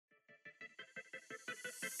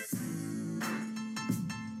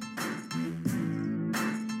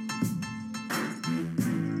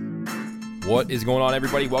What is going on,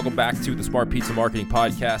 everybody? Welcome back to the Smart Pizza Marketing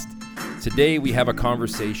Podcast. Today, we have a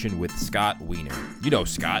conversation with Scott Wiener. You know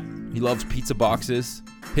Scott. He loves pizza boxes,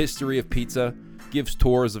 history of pizza, gives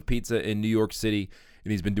tours of pizza in New York City,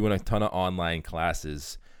 and he's been doing a ton of online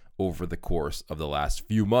classes over the course of the last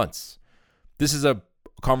few months. This is a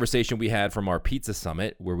conversation we had from our Pizza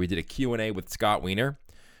Summit, where we did a Q&A with Scott Wiener,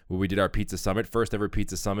 where we did our Pizza Summit, first ever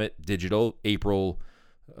Pizza Summit, digital,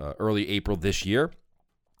 early April this year.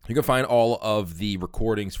 You can find all of the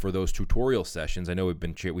recordings for those tutorial sessions. I know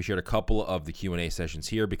we shared a couple of the Q&A sessions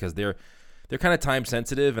here because they're kind of time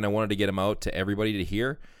sensitive, and I wanted to get them out to everybody to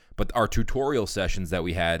hear. But our tutorial sessions that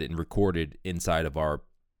we had and recorded inside of our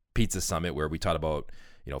Pizza Summit, where we taught about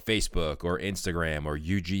Facebook or Instagram or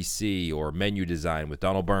UGC or menu design with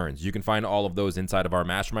Donald Burns, you can find all of those inside of our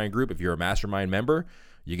mastermind group. If you're a mastermind member,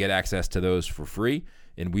 you get access to those for free.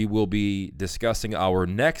 And we will be discussing our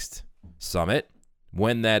next summit,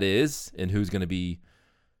 when that is, and who's going to be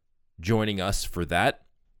joining us for that,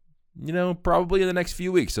 probably in the next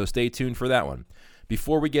few weeks. So stay tuned for that one.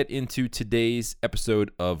 Before we get into today's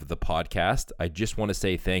episode of the podcast, I just want to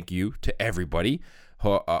say thank you to everybody.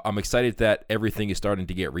 I'm excited that everything is starting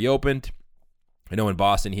to get reopened. I know in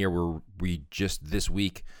Boston here, we just this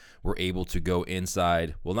week were able to go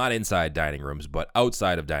inside, well, not inside dining rooms, but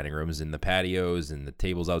outside of dining rooms, in the patios and the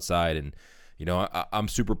tables outside. And I'm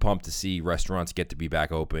super pumped to see restaurants get to be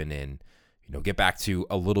back open and, get back to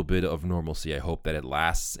a little bit of normalcy. I hope that it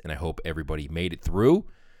lasts, and I hope everybody made it through.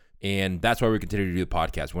 And that's why we continue to do the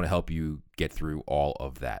podcast. We want to help you get through all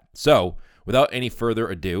of that. So without any further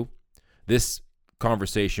ado, this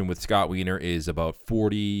conversation with Scott Wiener is about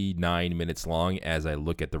 49 minutes long as I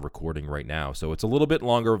look at the recording right now. So it's a little bit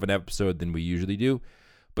longer of an episode than we usually do.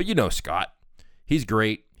 But Scott. He's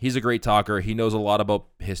great. He's a great talker. He knows a lot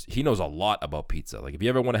about pizza. Like, if you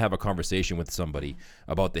ever want to have a conversation with somebody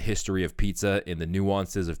about the history of pizza and the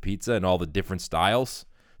nuances of pizza and all the different styles,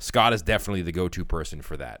 Scott is definitely the go-to person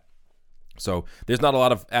for that. So there's not a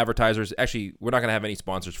lot of advertisers. Actually, we're not going to have any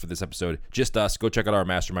sponsors for this episode. Just us. Go check out our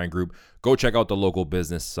mastermind group. Go check out the local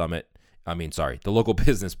business summit. The local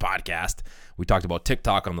business podcast. We talked about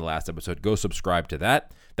TikTok on the last episode. Go subscribe to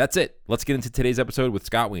that. That's it. Let's get into today's episode with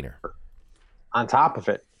Scott Wiener. On top of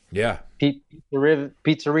it, yeah,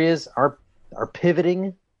 pizzerias are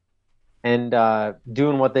pivoting and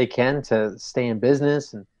doing what they can to stay in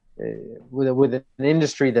business. And with an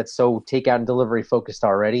industry that's so takeout and delivery focused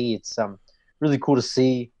already, it's really cool to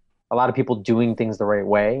see a lot of people doing things the right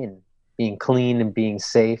way and being clean and being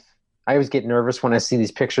safe. I always get nervous when I see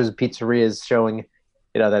these pictures of pizzerias showing,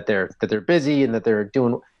 that they're busy and that they're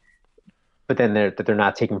doing, but then they're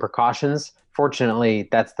not taking precautions. Fortunately,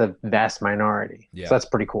 that's the vast minority. Yeah. So that's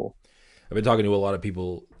pretty cool. I've been talking to a lot of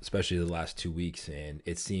people, especially the last 2 weeks, and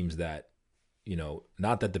it seems that,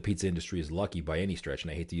 not that the pizza industry is lucky by any stretch,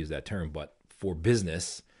 and I hate to use that term, but for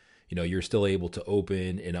business, you're still able to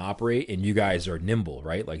open and operate, and you guys are nimble,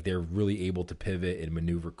 right? Like, they're really able to pivot and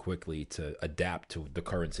maneuver quickly to adapt to the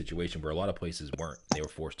current situation where a lot of places weren't. They were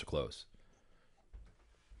forced to close.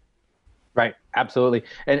 Right, absolutely.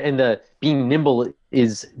 And the being nimble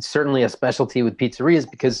is certainly a specialty with pizzerias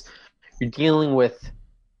because you're dealing with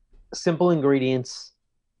simple ingredients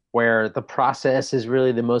where the process is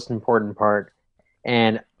really the most important part.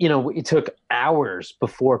 And, it took hours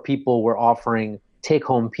before people were offering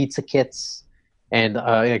take-home pizza kits and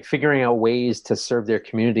figuring out ways to serve their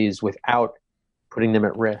communities without putting them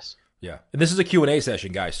at risk. Yeah. And this is a Q&A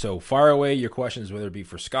session, guys. So fire away your questions, whether it be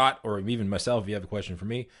for Scott or even myself, if you have a question for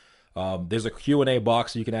me. There's a Q&A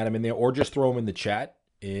box, so you can add them in there or just throw them in the chat.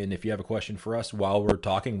 And if you have a question for us while we're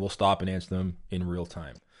talking, we'll stop and answer them in real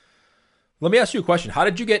time. Let me ask you a question. How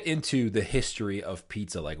did you get into the history of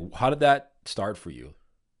pizza? Like, how did that start for you?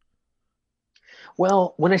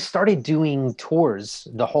 Well, when I started doing tours,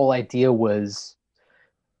 the whole idea was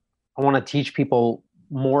I want to teach people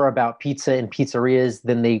more about pizza and pizzerias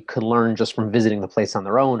than they could learn just from visiting the place on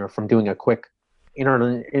their own or from doing a quick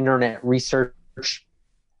internet research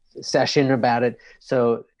session about it.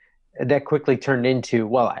 So that quickly turned into,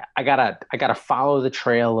 well, I gotta follow the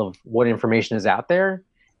trail of what information is out there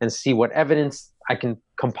and see what evidence I can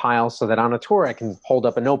compile so that on a tour I can hold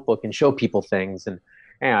up a notebook and show people things. And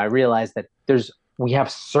I realized that we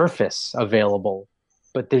have surface available,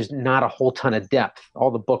 but there's not a whole ton of depth.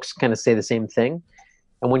 All the books kind of say the same thing.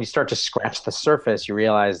 And when you start to scratch the surface, you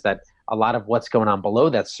realize that a lot of what's going on below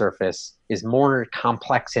that surface is more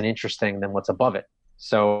complex and interesting than what's above it.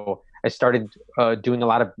 So I started doing a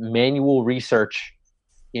lot of manual research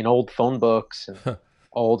in old phone books and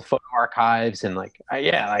old photo archives and what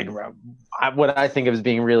I think of as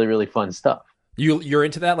being really, really fun stuff. You're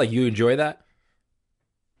into that? Like, you enjoy that?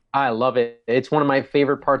 I love it. It's one of my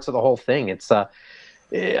favorite parts of the whole thing. It's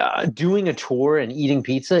doing a tour and eating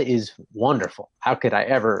pizza is wonderful. How could I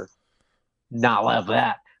ever not love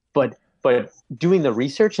that? But doing the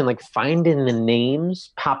research and like finding the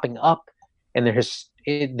names popping up and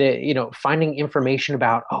finding information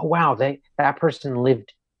about, oh wow, that person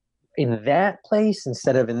lived in that place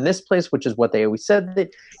instead of in this place, which is what they always said.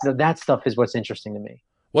 That stuff is what's interesting to me.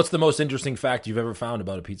 What's the most interesting fact you've ever found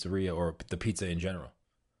about a pizzeria or the pizza in general?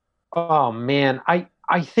 Oh man, I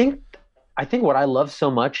think what I love so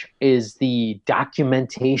much is the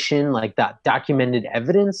documentation, like that documented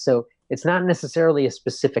evidence. So it's not necessarily a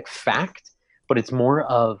specific fact, but it's more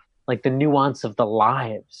of like the nuance of the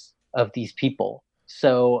lives of these people.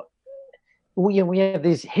 So we have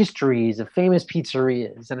these histories of famous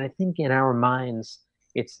pizzerias, and I think in our minds,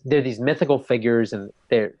 they're these mythical figures, and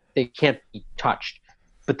they can't be touched.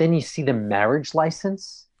 But then you see the marriage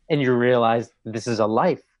license, and you realize this is a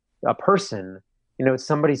life, a person. It's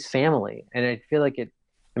somebody's family, and I feel like it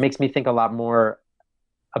makes me think a lot more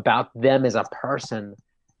about them as a person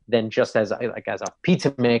than just as a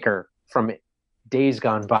pizza maker from days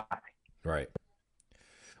gone by. Right.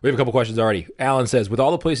 We have a couple questions already. Alan says, with all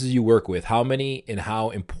the places you work with, how many and how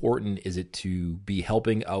important is it to be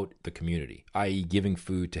helping out the community, i.e. giving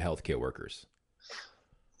food to healthcare workers?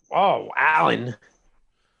 Oh, Alan.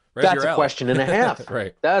 Where's That's a question and a half.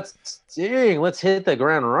 Right. Dang, let's hit the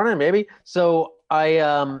ground running, baby. So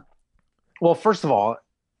well, first of all,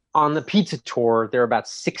 on the pizza tour, there are about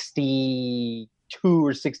 62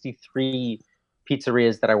 or 63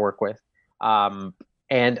 pizzerias that I work with.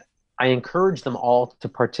 And I encourage them all to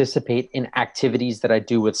participate in activities that I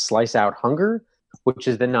do with Slice Out Hunger, which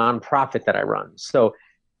is the nonprofit that I run. So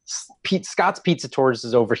Scott's Pizza Tours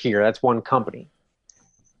is over here. That's one company.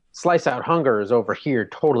 Slice Out Hunger is over here,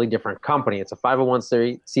 totally different company. It's a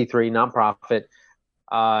 501c3 nonprofit.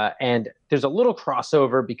 And there's a little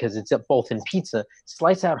crossover because it's both in pizza.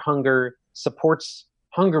 Slice Out Hunger supports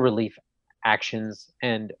hunger relief actions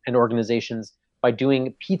and organizations by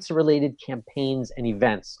doing pizza-related campaigns and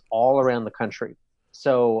events all around the country.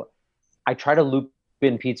 So I try to loop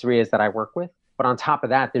in pizzerias that I work with. But on top of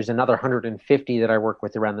that, there's another 150 that I work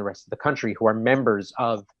with around the rest of the country who are members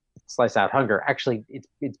of Slice Out Hunger. Actually,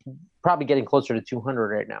 it's probably getting closer to 200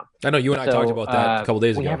 right now. I know you and I talked about that a couple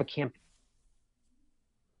days ago. We have a camp.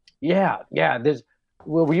 Yeah.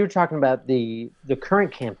 We were talking about the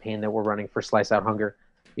current campaign that we're running for Slice Out Hunger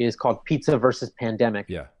is called Pizza versus Pandemic.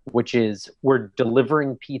 Yeah. Which is we're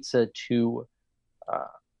delivering pizza to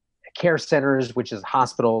care centers, which is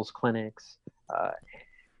hospitals, clinics,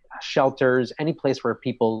 shelters, any place where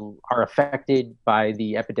people are affected by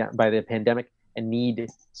the pandemic and need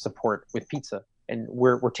support with pizza. And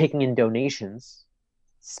we're taking in donations,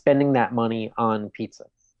 spending that money on pizza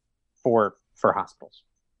for hospitals.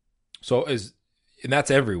 So and that's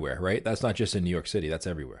everywhere, right? That's not just in New York City. That's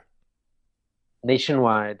everywhere.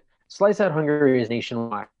 Nationwide. Slice Out Hunger is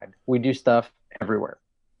nationwide. We do stuff everywhere.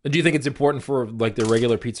 And do you think it's important for like the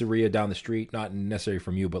regular pizzeria down the street, not necessarily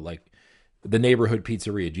from you, but like the neighborhood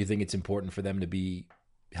pizzeria? Do you think it's important for them to be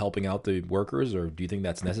helping out the workers, or do you think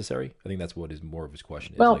that's necessary? I think that's what is more of his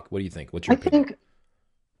question. Well, like, what do you think? What's your opinion?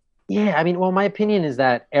 My opinion is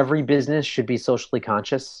that every business should be socially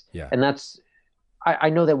conscious. Yeah. And I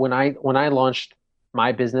know that when I launched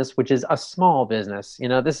my business, which is a small business,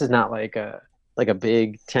 this is not like a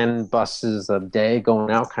big 10 buses a day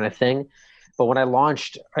going out kind of thing. But when I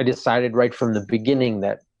launched, I decided right from the beginning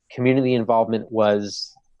that community involvement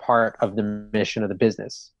was part of the mission of the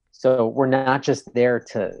business. So we're not just there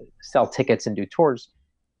to sell tickets and do tours.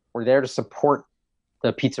 We're there to support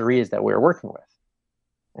the pizzerias that we're working with.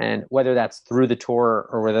 And whether that's through the tour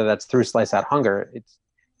or whether that's through Slice Out Hunger,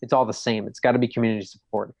 it's all the same. It's got to be community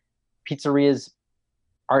support. Pizzerias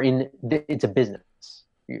it's a business.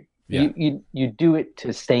 You do it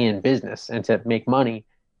to stay in business and to make money,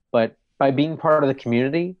 but by being part of the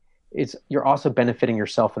community, you're also benefiting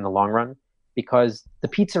yourself in the long run, because the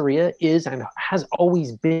pizzeria is and has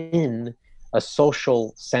always been a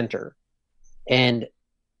social center. And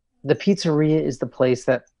the pizzeria is the place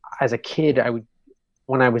that as a kid,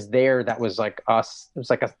 when I was there, that was like us. It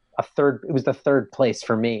was like it was the third place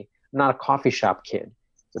for me. I'm not a coffee shop kid.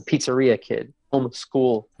 It's a pizzeria kid, home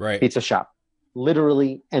school, right. Pizza shop,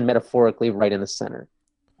 literally and metaphorically right in the center.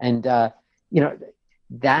 And,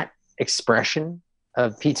 that expression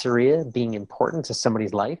of pizzeria being important to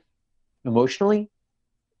somebody's life emotionally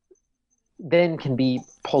then can be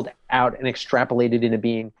pulled out and extrapolated into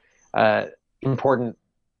being important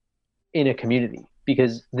in a community,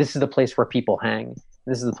 because this is the place where people hang.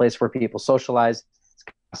 This is the place where people socialize. It's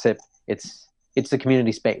gossip. It's the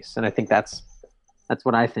community space. And I think that's That's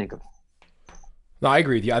what I think of. No, I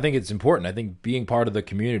agree with you. I think it's important. I think being part of the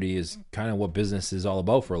community is kind of what business is all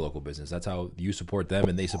about for a local business. That's how you support them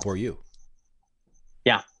and they support you.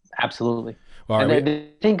 Yeah, absolutely. All And right. then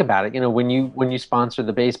think about it. When you sponsor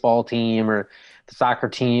the baseball team or the soccer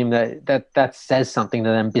team, that says something to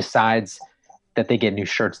them besides that they get new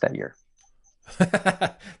shirts that year.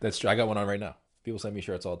 That's true. I got one on right now. People send me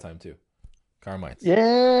shirts all the time too. Carmine's.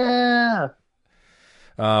 Yeah.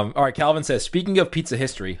 All right. Calvin says, speaking of pizza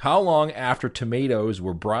history, how long after tomatoes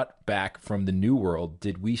were brought back from the New World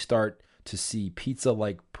did we start to see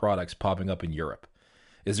pizza-like products popping up in Europe?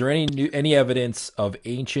 Is there any evidence of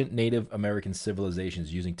ancient Native American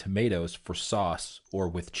civilizations using tomatoes for sauce or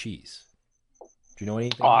with cheese? Do you know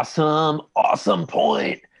anything? Awesome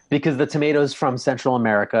point. Because the tomatoes from Central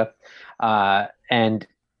America, and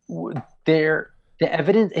the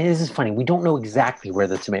evidence. And this is funny. We don't know exactly where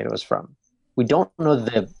the tomato is from. We don't know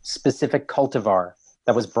the specific cultivar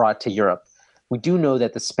that was brought to Europe. We do know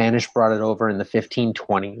that the Spanish brought it over in the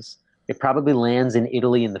 1520s. It probably lands in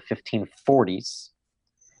Italy in the 1540s.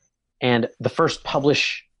 And the first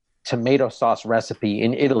published tomato sauce recipe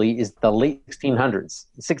in Italy is the late 1600s,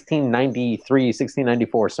 1693,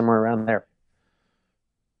 1694, somewhere around there.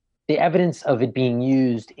 The evidence of it being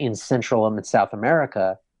used in Central and South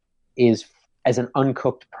America is as an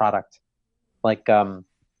uncooked product, like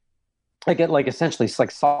essentially it's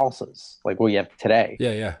like salsas, like what you have today.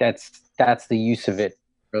 Yeah. That's the use of it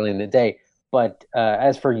early in the day. But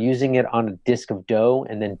as for using it on a disc of dough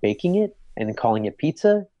and then baking it and calling it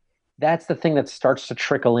pizza, that's the thing that starts to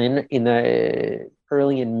trickle in the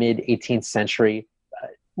early and mid 18th century.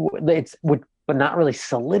 But not really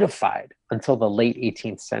solidified until the late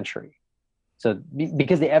 18th century. So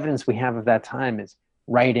because the evidence we have of that time is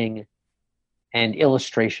writing and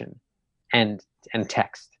illustration and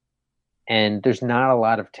text. And there's not a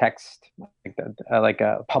lot of text, like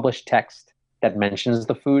a published text that mentions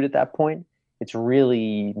the food at that point. It's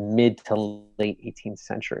really mid to late 18th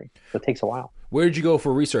century. So it takes a while. Where did you go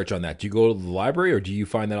for research on that? Do you go to the library or do you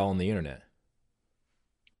find that all on the internet?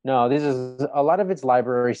 No, this is a lot of it's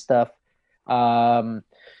library stuff.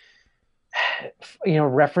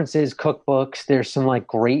 References, cookbooks. There's some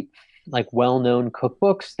great, well-known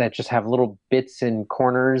cookbooks that just have little bits and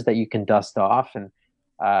corners that you can dust off. And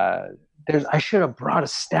I should have brought a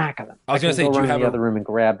stack of them. I was going to say, do you have the other room and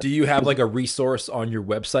grab them. Do you have a resource on your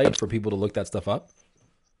website for people to look that stuff up?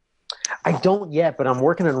 I don't yet, but I'm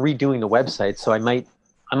working on redoing the website, so I might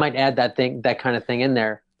add that kind of thing in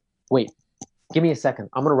there. Wait, give me a second.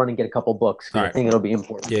 I'm going to run and get a couple books because I think it'll be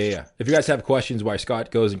important. Yeah. If you guys have questions while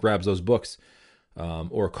Scott goes and grabs those books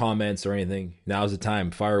or comments or anything, now's the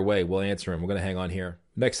time. Fire away. We'll answer them. We're going to hang on here.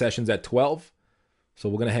 Next session's at 12, so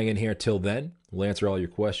we're going to hang in here till then. We'll answer all your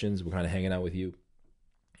questions. We're kind of hanging out with you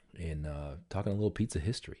and talking a little pizza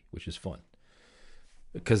history, which is fun.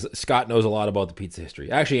 Because Scott knows a lot about the pizza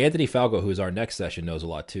history. Actually, Anthony Falco, who's our next session, knows a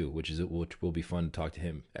lot too, which will be fun to talk to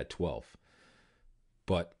him at 12.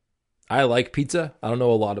 But I like pizza. I don't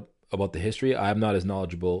know a lot about the history. I'm not as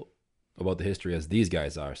knowledgeable about the history as these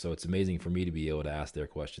guys are, so it's amazing for me to be able to ask their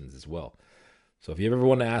questions as well. So if you ever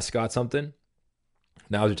want to ask Scott something,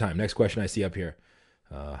 now's your time. Next question I see up here.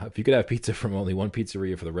 If you could have pizza from only one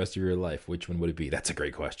pizzeria for the rest of your life, which one would it be? That's a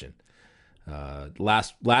great question.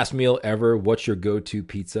 Last meal ever, what's your go-to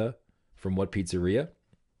pizza from what pizzeria?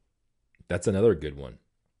 That's another good one.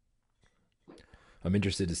 I'm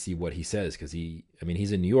interested to see what he says because he's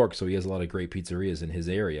in New York, so he has a lot of great pizzerias in his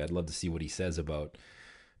area. I'd love to see what he says about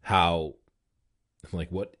how,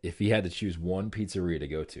 what if he had to choose one pizzeria to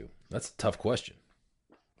go to? That's a tough question.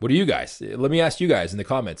 What do you guys? Let me ask you guys in the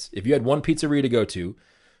comments. If you had one pizzeria to go to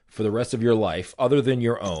for the rest of your life, other than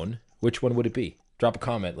your own, which one would it be? Drop a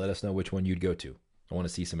comment. Let us know which one you'd go to. I want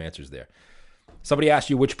to see some answers there. Somebody asked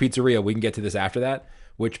you which pizzeria. We can get to this after that.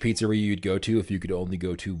 Which pizzeria you'd go to if you could only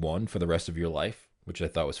go to one for the rest of your life, which I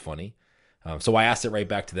thought was funny. So I asked it right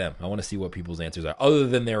back to them. I want to see what people's answers are, other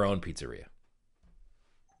than their own pizzeria.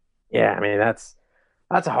 Yeah, that's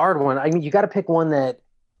a hard one. You got to pick one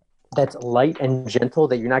that's light and gentle,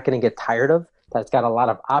 that you're not going to get tired of, that's got a lot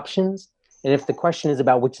of options. And if the question is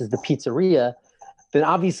about which is the pizzeria, then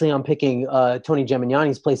obviously I'm picking Tony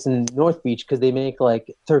Gemignani's place in North Beach because they make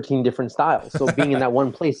 13 different styles. So being in that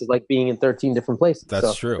one place is like being in 13 different places.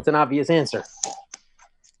 That's true. It's an obvious answer.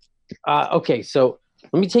 Okay, so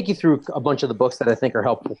let me take you through a bunch of the books that I think are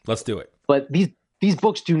helpful. Let's do it. But these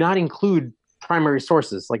books do not include primary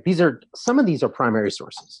sources. Some of these are primary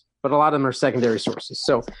sources, but a lot of them are secondary sources.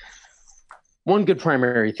 So one good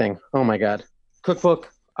primary thing, oh my God,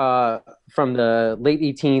 cookbook from the late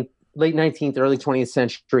 19th, early 20th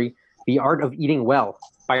century, The Art of Eating Well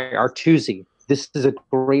by Artusi. This is a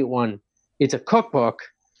great one. It's a cookbook,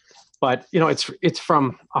 but it's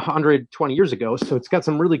from 120 years ago, so it's got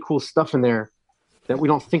some really cool stuff in there that we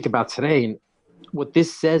don't think about today. And what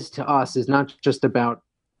this says to us is not just about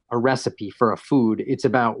a recipe for a food, it's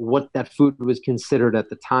about what that food was considered at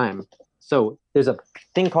the time. So there's a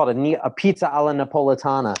thing called a pizza alla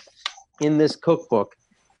Napolitana in this cookbook,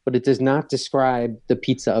 but it does not describe the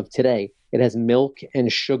pizza of today. It has milk and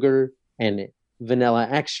sugar and vanilla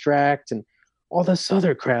extract and all this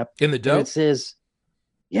other crap in the dough. And it says,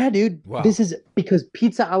 yeah, dude, wow. This is because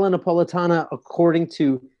pizza alla Napolitana, according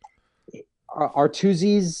to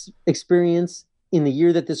Artusi's experience in the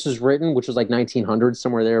year that this was written, which was like 1900,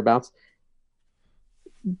 somewhere thereabouts,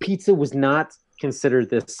 pizza was not considered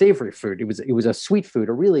the savory food. It was a sweet food.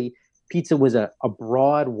 Or really, pizza was a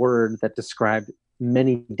broad word that described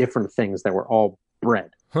many different things that were all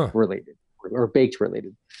bread related or baked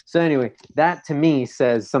related. So anyway, that to me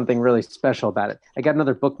says something really special about it. I got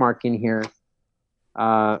another bookmark in here.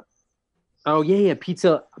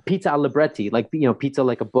 Pizza a libretti, like pizza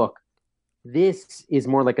like a book. This is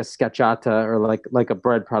more like a scacciata or like a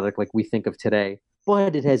bread product like we think of today,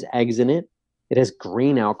 but it has eggs in it. It has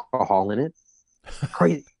grain alcohol in it.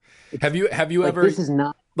 Crazy. Have you ever this is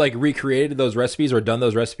not like recreated those recipes or done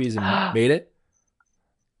those recipes and made it?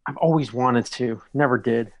 I've always wanted to, never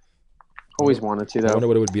did. Always wanted to though. I wonder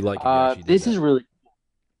what it would be like. This is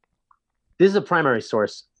a primary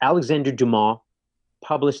source. Alexandre Dumas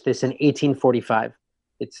published this in 1845.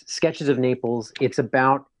 It's Sketches of Naples. It's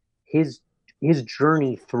about his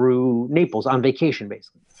journey through Naples on vacation,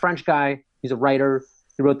 basically. French guy. He's a writer.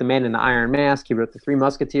 He wrote The Man in the Iron Mask. He wrote The Three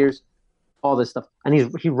Musketeers. All this stuff, and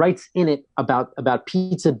he writes in it about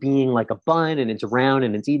pizza being like a bun, and it's round,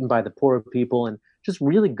 and it's eaten by the poor people, and just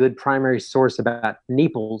really good primary source about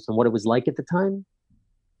Naples and what it was like at the time,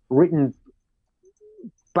 written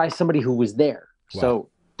by somebody who was there. Wow. So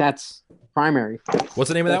that's primary. What's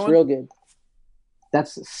the name of that one? That's real good.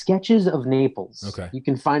 That's Sketches of Naples. Okay. You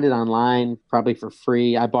can find it online, probably for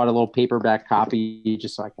free. I bought a little paperback copy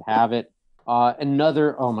just so I could have it.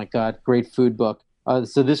 Another, oh my God, great food book.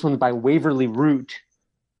 So this one's by Waverly Root.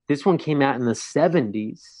 This one came out in the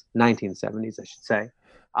 1970s, I should say.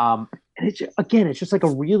 And it's just like a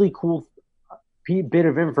really cool bit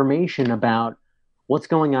of information about what's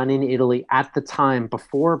going on in Italy at the time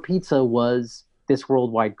before pizza was this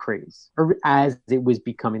worldwide craze, or as it was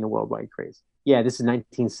becoming the worldwide craze. Yeah, this is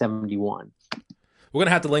 1971. We're going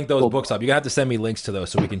to have to link those books up. You're going to have to send me links to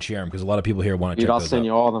those so we can share them because a lot of people here want to check those out. I'll send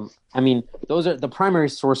you all of them. I mean, those are the primary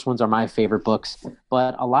source ones are my favorite books,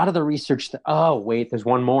 but a lot of the research there's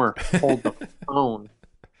one more. Hold the phone.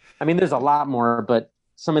 I mean, there's a lot more, but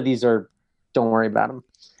some of these don't worry about them.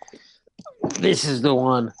 This is the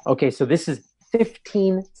one. Okay, so this is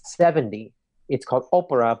 1570. It's called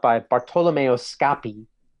Opera by Bartolomeo Scappi,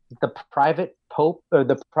 the private pope or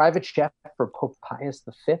the private chef for Pope Pius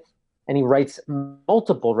V. And he writes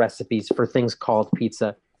multiple recipes for things called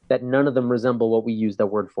pizza that none of them resemble what we use the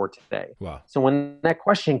word for today. Wow. So when that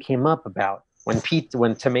question came up about when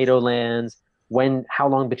tomato lands, how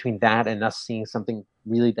long between that and us seeing something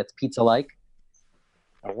really that's pizza-like,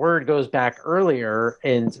 the word goes back earlier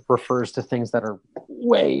and refers to things that are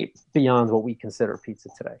way beyond what we consider pizza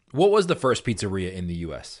today. What was the first pizzeria in the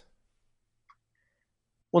U.S.?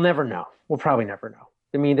 We'll never know. We'll probably never know.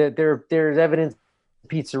 I mean, there's evidence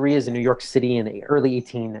pizzerias in New York City in the early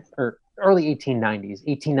 1890s,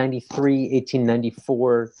 1893,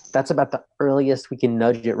 1894. That's about the earliest we can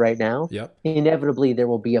nudge it right now. Yep. Inevitably, there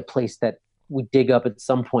will be a place that we dig up at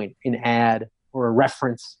some point, an ad or a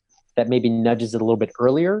reference that maybe nudges it a little bit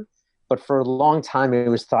earlier. But for a long time, it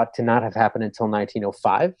was thought to not have happened until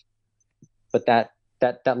 1905. But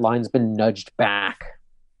that line's been nudged back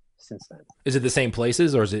since then. Is it the same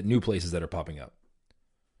places or is it new places that are popping up?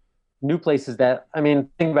 New places that, I mean,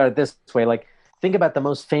 think about it this way. Like, think about the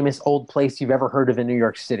most famous old place you've ever heard of in New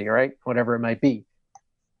York City, right? Whatever it might be.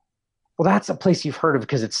 Well, that's a place you've heard of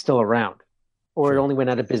because it's still around. Or Sure. It only went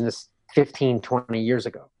out of business 15, 20 years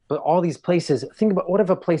ago. But all these places, think about what if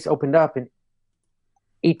a place opened up in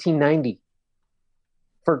 1890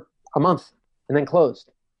 for a month and then closed?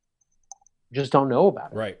 You just don't know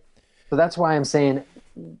about it. Right. So that's why I'm saying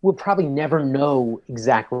we'll probably never know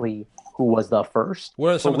exactly who was the first.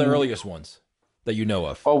 What are some of the earliest ones that you know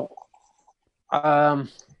of?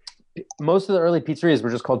 Most of the early pizzerias were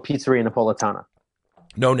just called Pizzeria Napolitana.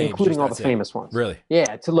 No names. Including all the famous ones. Really?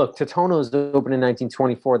 Yeah. Totonno's opened in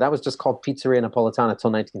 1924. That was just called Pizzeria Napolitana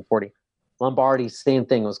until 1940. Lombardi, same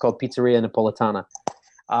thing. It was called Pizzeria Napolitana.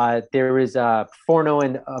 There is Forno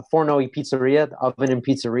e Pizzeria, Oven and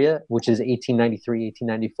Pizzeria, which is 1893,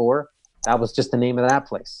 1894. That was just the name of that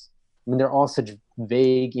place. I mean, they're all such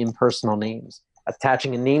vague, impersonal names.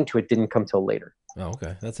 Attaching a name to it didn't come till later. Oh,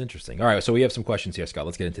 okay. That's interesting. All right, so we have some questions here, Scott.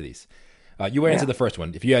 Let's get into these. You answered Yeah. the first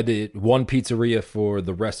one. If you had one pizzeria for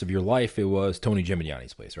the rest of your life, it was Tony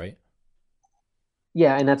Gimignani's place, right?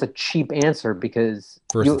 Yeah, and that's a cheap answer because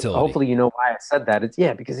Versatility. hopefully you know why I said that. It's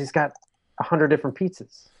because he's got 100 different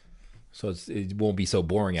pizzas. So it won't be so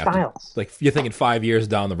boring after. Styles. Like you're thinking 5 years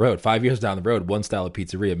down the road. 5 years down the road, one style of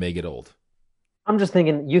pizzeria may get old. I'm just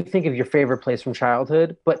thinking, you think of your favorite place from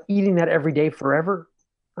childhood, but eating that every day forever,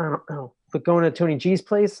 I don't know. But going to Tony G's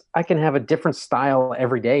place, I can have a different style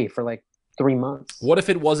every day for like 3 months. What if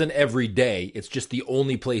it wasn't every day? It's just the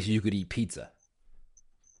only place you could eat pizza.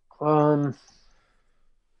 I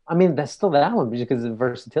mean, that's still that one because of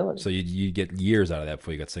versatility. So you get years out of that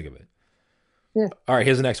before you got sick of it. Yeah. All right,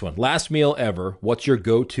 here's the next one. Last meal ever. What's your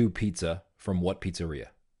go-to pizza from what pizzeria?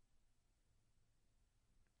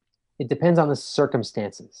 It depends on the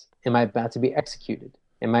circumstances. Am I about to be executed?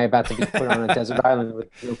 Am I about to be put on a desert island with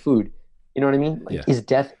no food? You know what I mean? Like, Yeah. Is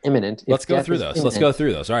death imminent? Let's go through those. Let's go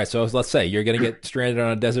through those. All right, so let's say you're going to get stranded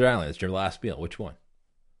on a desert island. It's your last meal. Which one?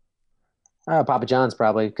 Papa John's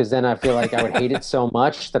probably, because then I feel like I would hate it so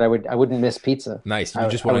much that I wouldn't miss pizza. Nice. You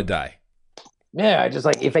just want to die. Yeah, I just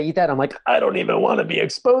like if I eat that, I'm like, I don't even want to be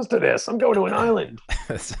exposed to this. I'm going to an island.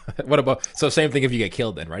 What about same thing if you get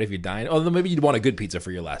killed then, right? If you're dying, oh, then maybe you'd want a good pizza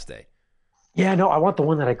for your last day. Yeah, no, I want the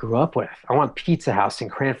one that I grew up with. I want Pizza House in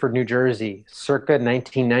Cranford, New Jersey, circa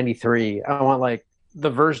 1993. I want like the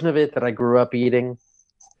version of it that I grew up eating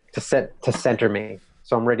to center me,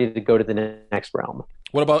 so I'm ready to go to the next realm.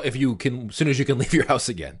 What about if you can, as soon as you can leave your house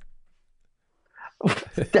again?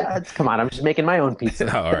 Come on, I'm just making my own pizza.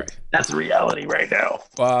 Oh, all right. That's reality right now.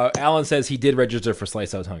 Alan says he did register for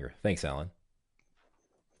Slice Out Hunger. Thanks, Alan.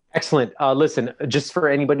 Excellent. Listen, just for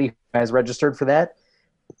anybody who has registered for that,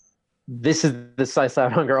 this is the Slice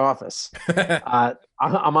Out Hunger office.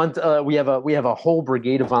 I'm on. We have a whole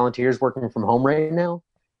brigade of volunteers working from home right now.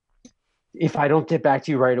 If I don't get back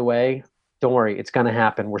to you right away, don't worry, it's going to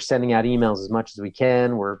happen. We're sending out emails as much as we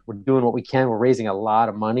can. We're doing what we can. We're raising a lot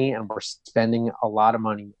of money, and we're spending a lot of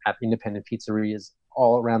money at independent pizzerias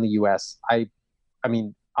all around the U.S. I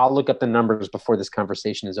mean, I'll look up the numbers before this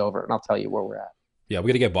conversation is over, and I'll tell you where we're at. Yeah, we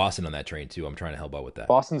got to get Boston on that train too. I'm trying to help out with that.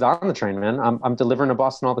 Boston's on the train, man. I'm delivering to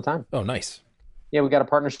Boston all the time. Oh, nice. Yeah, we got a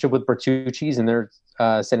partnership with Bertucci's, and they're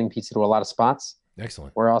sending pizza to a lot of spots.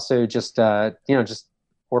 Excellent. We're also just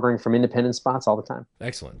ordering from independent spots all the time.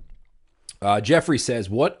 Excellent. Jeffrey says,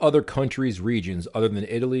 what other countries, regions other than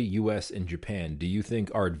Italy, U.S., and Japan do you think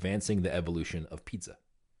are advancing the evolution of pizza?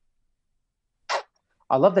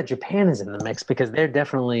 I love that Japan is in the mix because they're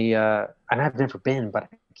definitely, and I've never been, but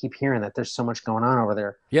I keep hearing that there's so much going on over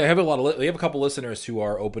there. Yeah, we have a couple listeners who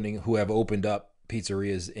have opened up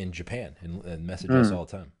pizzerias in Japan and message us all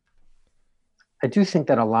the time. I do think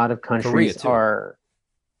that a lot of countries are,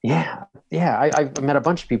 I've met a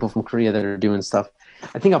bunch of people from Korea that are doing stuff.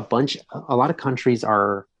 I think a lot of countries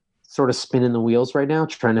are sort of spinning the wheels right now,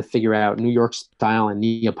 trying to figure out New York style and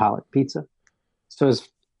Neapolitan pizza. So as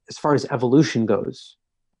far as evolution goes,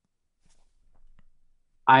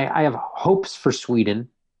 I have hopes for Sweden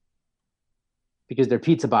because their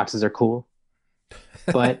pizza boxes are cool.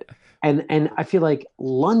 But and I feel like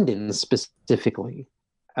London specifically,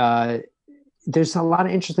 there's a lot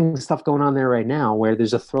of interesting stuff going on there right now where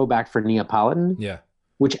there's a throwback for Neapolitan,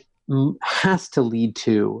 which has to lead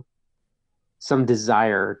to some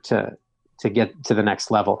desire to get to the next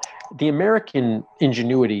level. The American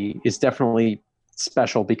ingenuity is definitely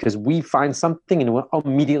special because we find something and we'll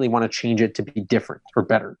immediately want to change it to be different or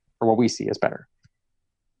better or what we see as better.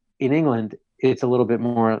 In England, it's a little bit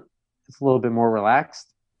more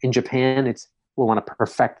relaxed. In Japan, we want to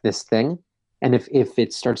perfect this thing. And if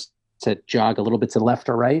it starts to jog a little bit to the left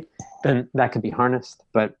or right, then that can be harnessed.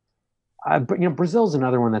 But Brazil's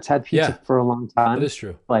another one that's had pizza for a long time. That is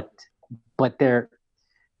true. But the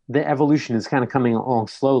evolution is kind of coming along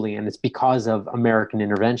slowly, and it's because of American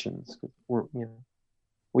interventions.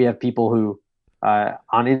 We have people who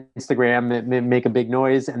on Instagram make a big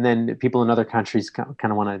noise, and then people in other countries kind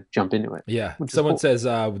of want to jump into it. Yeah. Someone says,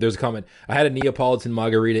 there's a comment, I had a Neapolitan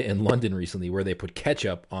margarita in London recently where they put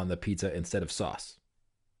ketchup on the pizza instead of sauce.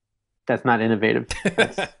 That's not innovative.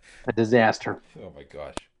 That's a disaster. Oh my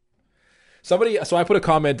gosh. So I put a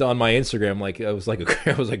comment on my Instagram, like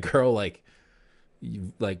it was a girl like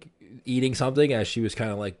eating something as she was kind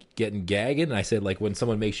of like getting gagged, and I said like when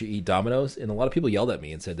someone makes you eat Domino's, and a lot of people yelled at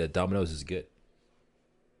me and said that Domino's is good.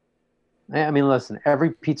 I mean, listen, every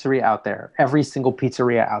single pizzeria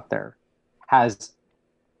out there has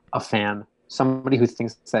a fan, somebody who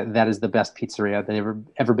thinks that is the best pizzeria they've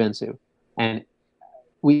ever been to, and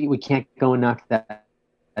we can't go and knock that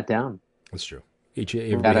down. That's true.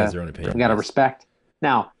 Everybody has their own opinion. We got to respect.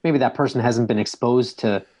 Now, maybe that person hasn't been exposed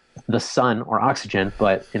to the sun or oxygen,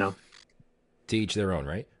 but to each their own,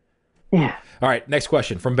 right? Yeah. All right. Next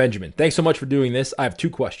question from Benjamin. Thanks so much for doing this. I have 2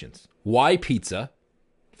 questions. Why pizza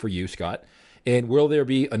for you, Scott? And will there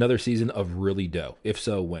be another season of Really Dough? If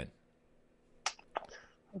so, when?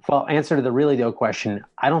 Well, answer to the Really Dough question,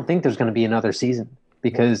 I don't think there's going to be another season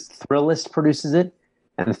because Thrillist produces it,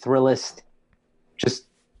 and Thrillist just,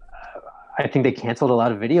 I think they canceled a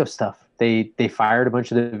lot of video stuff. They fired a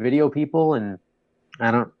bunch of the video people, and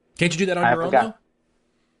I don't. Can't you do that on your own, though?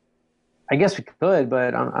 I guess we could,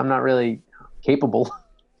 but I'm not really capable.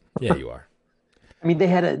 Yeah, you are. I mean, they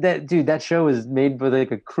had that show was made with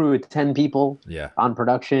like a crew of 10 people on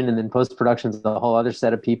production, and then post-production is a whole other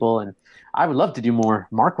set of people. And I would love to do more.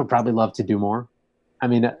 Mark would probably love to do more. I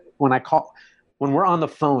mean, when we're on the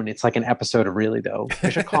phone, it's like an episode of Really Dough. I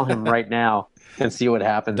should call him right now and see what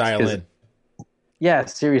happens. Dial in. Yeah,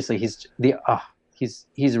 seriously, he's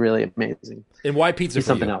really amazing. And why pizza he's for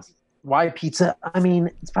something you? Else. Why pizza? I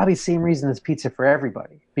mean, it's probably the same reason as pizza for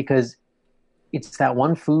everybody, because it's that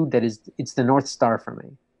one food that it's the North Star for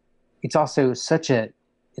me. It's also it's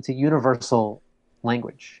a universal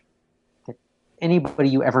language that anybody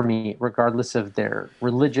you ever meet, regardless of their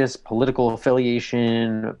religious, political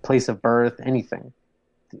affiliation, place of birth, anything,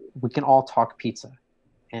 we can all talk pizza.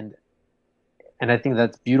 And I think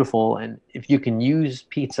that's beautiful. And if you can use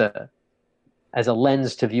pizza as a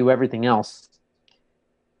lens to view everything else,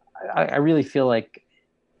 I really feel like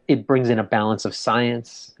it brings in a balance of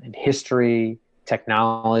science and history,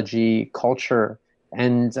 technology, culture.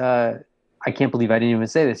 And I can't believe I didn't even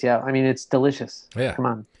say this. Yeah, I mean, it's delicious. Yeah. Come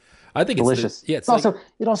on. I think delicious. It's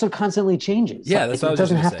it also constantly changes. Yeah, that's what I was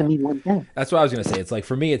doesn't gonna have say. to mean one thing. That's what I was going to say. It's like,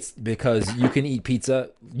 for me, it's because you can eat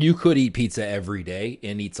pizza. You could eat pizza every day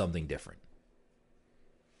and eat something different.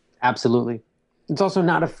 Absolutely. It's also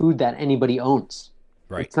not a food that anybody owns.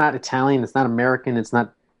 Right. It's not Italian. It's not American. It's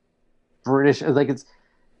not British. Like it's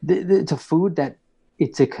a food that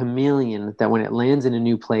it's a chameleon that when it lands in a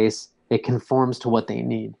new place, it conforms to what they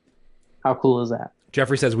need. How cool is that?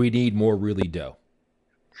 Jeffrey says we need more Really Dough.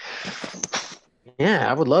 Yeah,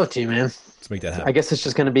 I would love to, man. Let's make that happen. I guess it's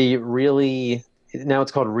just going to be really. Now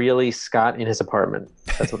it's called Really Scott in his apartment.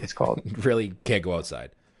 That's what it's called. Really can't go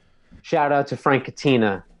outside. Shout out to Frank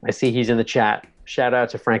Katina. I see he's in the chat. Shout out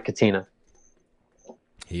to Frank Katina.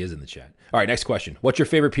 He is in the chat. All right, next question. What's your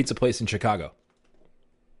favorite pizza place in Chicago?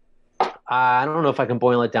 I don't know if I can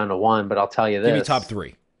boil it down to one, but I'll tell you this. Give me top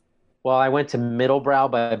 3. Well, I went to Middlebrow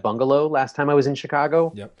by Bungalow last time I was in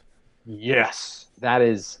Chicago. Yep. Yes. That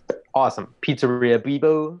is awesome. Pizzeria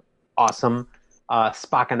Bibo, awesome.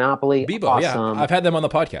 Spaccanapoli, Bibo, awesome. yeah. I've had them on the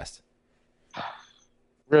podcast.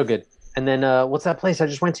 Real good. And then what's that place I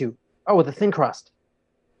just went to? Oh, with the thin crust.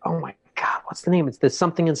 Oh, my God. What's the name? It's the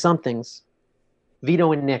something and somethings.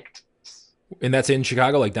 Vito and Nick. And that's in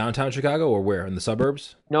Chicago, like downtown Chicago, or where? In the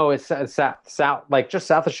suburbs? No, it's south, like just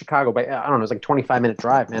south of Chicago. By I don't know, it's like 25-minute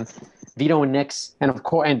drive, man. Vito and Nick's, and of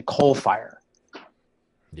course, and Coal Fire.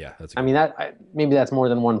 Yeah, that's. I mean, maybe that's more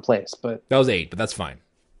than one place, but that was 8, but that's fine.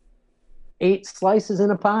 8 slices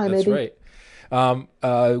in a pie, that's maybe.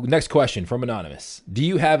 Right. Next question from Anonymous. Do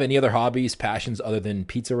you have any other hobbies, passions other than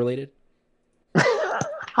pizza related?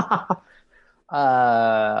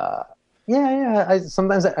 Yeah.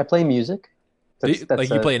 Sometimes I play music. You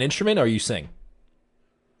play an instrument or you sing?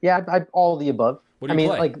 Yeah, all the above. What do you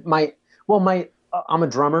play? Like I'm a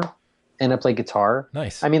drummer and I play guitar.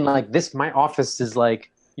 Nice. I mean, like my office is like,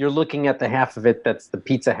 you're looking at the half of it that's the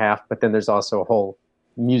pizza half, but then there's also a whole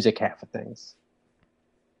music half of things.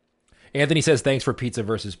 Anthony says, thanks for pizza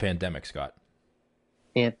versus pandemic, Scott.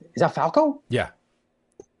 And is that Falco? Yeah.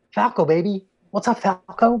 Falco, baby. What's up,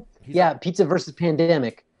 Falco? Pizza versus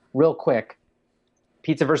pandemic. Real quick.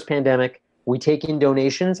 Pizza versus pandemic. We take in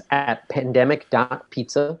donations at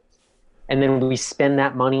pandemic.pizza, and then we spend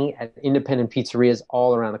that money at independent pizzerias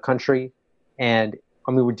all around the country. And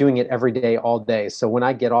I mean, we're doing it every day, all day. So when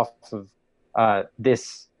I get off of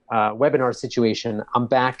this webinar situation, I'm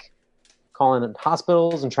back calling in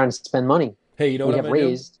hospitals and trying to spend money. Hey, you know what I'm going to do? We have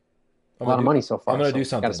raised a lot of money so far. I'm going to do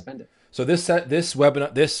something. Got to spend it. So this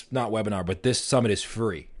webinar, but this summit is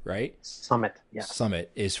free, right? Summit, yeah.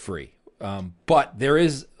 Summit is free. But there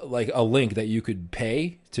is like a link that you could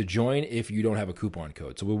pay to join if you don't have a coupon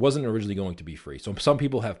code. So it wasn't originally going to be free. So some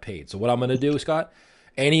people have paid. So what I'm going to do, Scott,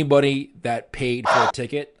 anybody that paid for a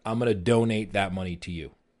ticket, I'm going to donate that money to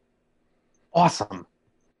you. Awesome.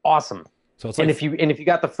 So it's like, if you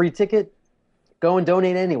got the free ticket, go and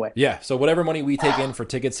donate anyway. Yeah. So whatever money we take in for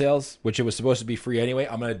ticket sales, which it was supposed to be free anyway,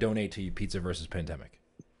 I'm going to donate to you Pizza versus Pandemic.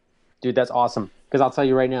 Dude, that's awesome. Because I'll tell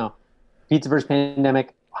you right now, Pizza vs.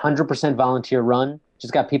 Pandemic, 100% volunteer run.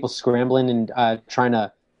 Just got people scrambling and trying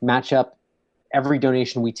to match up every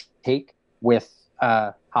donation we take with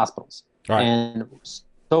hospitals. All right. And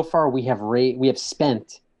so far, we have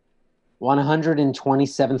spent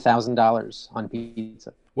 $127,000 on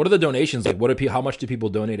pizza. What are the donations like? How much do people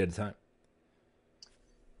donate at a time?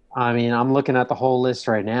 I mean, I'm looking at the whole list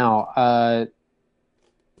right now.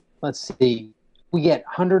 Let's see. We get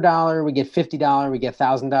 $100, we get $50, we get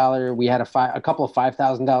 $1,000. We had a couple of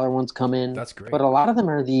 $5,000 ones come in. That's great. But a lot of them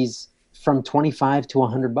are these from $25 to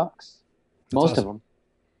 $100. Most of them.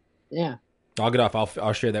 Yeah. I'll get off.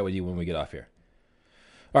 I'll share that with you when we get off here.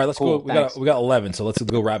 All right, let's Cool, go. We got 11, so let's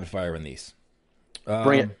go rapid fire in these.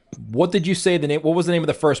 Bring it. What did you say the name? What was the name of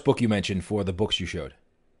the first book you mentioned for the books you showed?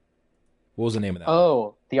 What was the name of that?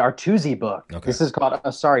 Oh, the Artusi book. Okay. This is called.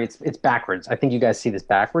 Sorry, it's backwards. I think you guys see this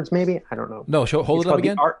backwards. Maybe I don't know. No, hold it up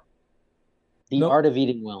again. The Art of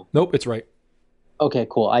Eating Well. Nope, it's right. Okay,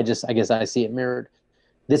 cool. I guess I see it mirrored.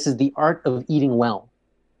 This is The Art of Eating Well,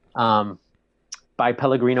 by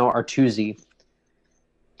Pellegrino Artusi,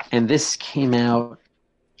 and this came out.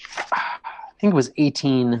 I think it was late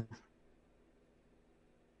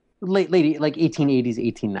 1880s,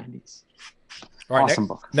 1890s. All right, awesome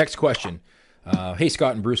book. Next question. Hey,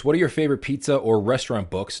 Scott and Bruce, what are your favorite pizza or restaurant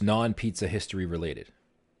books, non-pizza history related?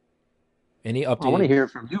 Any update? I want to hear it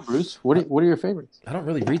from you, Bruce. What are your favorites? I don't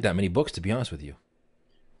really read that many books, to be honest with you.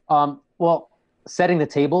 Well, Setting the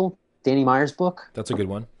Table, Danny Meyer's book. That's a good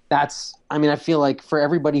one. I feel like for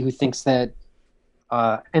everybody who thinks that,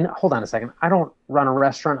 and hold on a second, I don't run a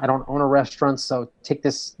restaurant. I don't own a restaurant, so take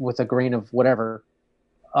this with a grain of whatever.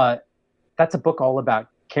 That's a book all about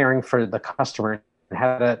caring for the customer and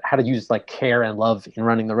how to use like care and love in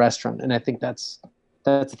running the restaurant. And I think that's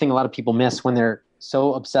the thing a lot of people miss when they're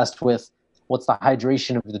so obsessed with what's the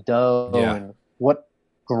hydration of the dough and what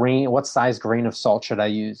size grain of salt should I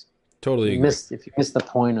use. Totally agree. If you miss the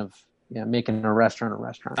point of making a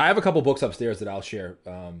restaurant. I have a couple books upstairs that I'll share,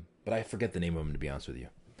 but I forget the name of them, to be honest with you.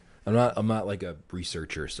 I'm not like a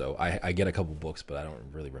researcher, so I get a couple books, but I don't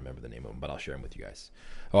really remember the name of them, but I'll share them with you guys.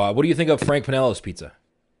 What do you think of Frank Pinello's pizza?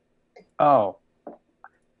 Oh,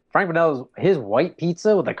 Frank Pinello's, his white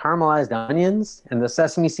pizza with the caramelized onions and the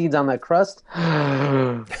sesame seeds on that crust.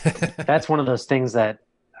 That's one of those things that,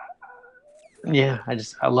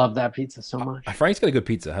 I love that pizza so much. Frank's got a good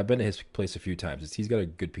pizza. I've been to his place a few times. He's got a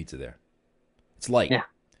good pizza there. It's light. Yeah.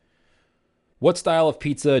 What style of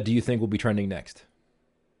pizza do you think will be trending next?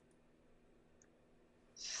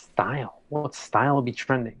 What style will be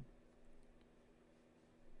trending?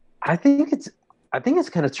 I think it's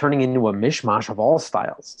kind of turning into a mishmash of all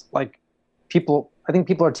styles. Like I think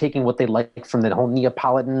people are taking what they like from the whole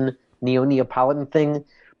neo-Neapolitan thing,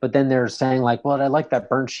 but then they're saying like, well, I like that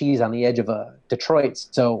burnt cheese on the edge of a Detroit,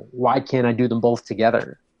 so why can't I do them both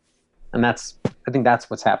together? And I think that's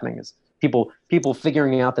what's happening is people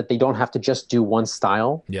figuring out that they don't have to just do one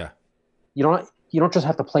style. Yeah. You don't just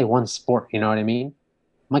have to play one sport, you know what I mean?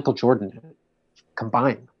 Michael Jordan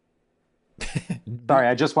combined. Sorry,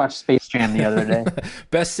 I just watched Space Jam the other day.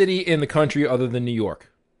 Best city in the country other than New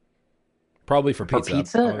York? Probably for pizza. For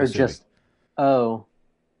pizza or just... Oh.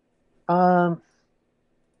 You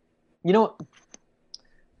know...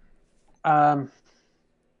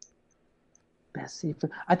 Best city for...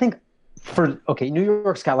 I think New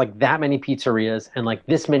York's got like that many pizzerias and like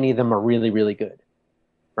this many of them are really, really good.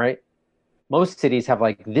 Right? Most cities have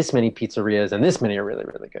like this many pizzerias and this many are really,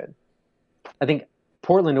 really good. I think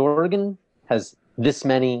Portland, Oregon has this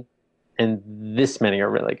many and this many are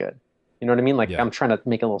really good. You know what I mean? Like I'm trying to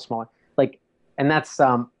make it a little smaller. Like, and that's,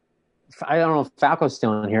 I don't know if Falco's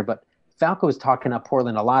still in here, but Falco was talking up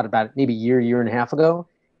Portland a lot about it maybe year and a half ago.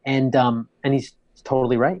 And he's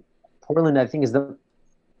totally right. Portland, I think, is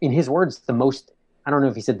in his words, the most, I don't know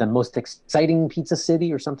if he said the most exciting pizza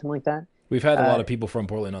city or something like that. We've had a lot of people from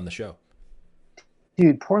Portland on the show.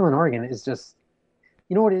 Dude, Portland, Oregon is just,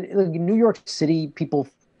 you know what? New York City, people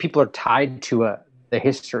are tied to the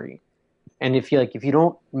history, and if you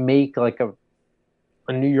don't make like a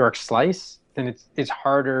New York slice, then it's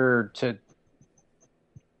harder to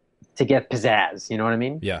get pizzazz. You know what I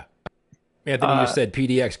mean? Yeah. Anthony just said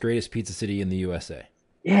PDX, greatest pizza city in the USA.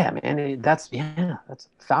 Yeah, man. That's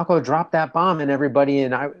Falco dropped that bomb, and everybody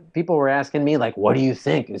people were asking me like, "What do you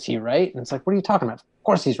think? Is he right?" And it's like, "What are you talking about? Of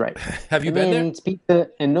course he's right." Have you been there? Eats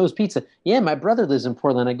pizza and knows pizza. Yeah, my brother lives in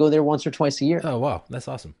Portland. I go there once or twice a year. Oh wow, that's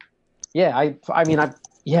awesome. Yeah,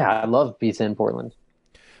 I love pizza in Portland.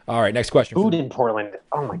 All right, next question. Food in Portland.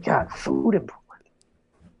 Oh my God, food in Portland.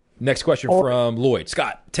 Next question from Lloyd.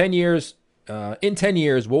 Scott, 10 years. In 10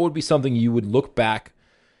 years, what would be something you would look back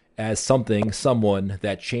as someone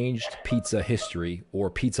that changed pizza history or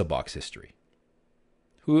pizza box history?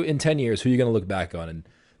 Who in 10 years, who are you going to look back on and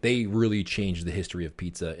they really changed the history of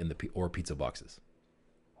pizza or pizza boxes?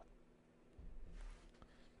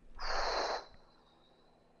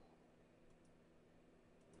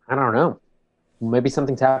 I don't know. Maybe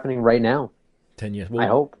something's happening right now. 10 years. I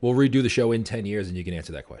hope. We'll redo the show in 10 years and you can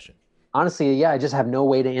answer that question. Honestly, yeah, I just have no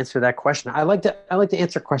way to answer that question. I like to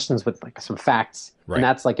answer questions with like some facts. Right. And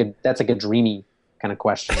that's like a dreamy kind of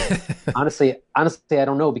question. honestly, I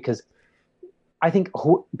don't know, because I think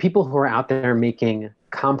people who are out there working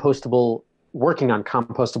on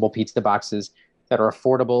compostable pizza boxes that are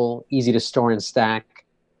affordable, easy to store and stack.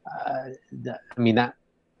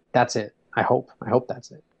 That's it. I hope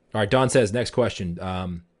that's it. All right. Don says, next question.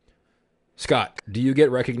 Scott, do you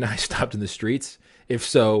get recognized, stopped in the streets? If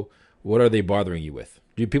so, what are they bothering you with?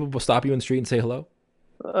 Do people stop you in the street and say hello?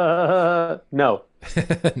 No.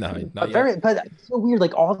 No, not yet. But it's so weird.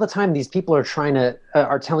 Like all the time, these people are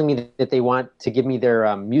telling me that they want to give me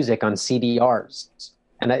their music on CDRs,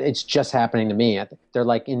 and it's just happening to me. They're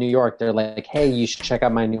like in New York. They're like, "Hey, you should check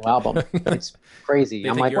out my new album." It's crazy.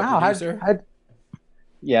 I'm like, "Wow, how?"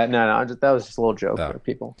 Yeah, no. That was just a little joke for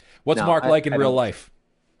people. What's Mark like in real life?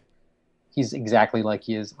 He's exactly like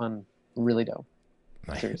he is on Really Dope.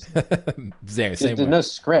 Seriously. There's no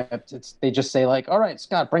script. They just say like, "All right,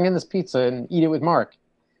 Scott, bring in this pizza and eat it with Mark."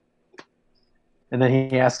 And then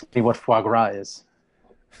he asked me what foie gras is.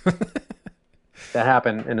 That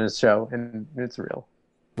happened in his show, and it's real.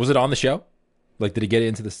 Was it on the show? Like, did he get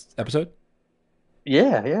into this episode?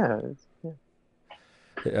 Yeah.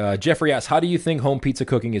 Jeffrey asks, how do you think home pizza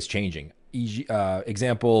cooking is changing?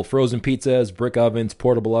 Example, frozen pizzas, brick ovens,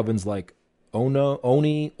 portable ovens like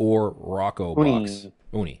Oni or Rocco Box.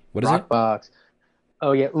 Uni. What is Rock it? Box.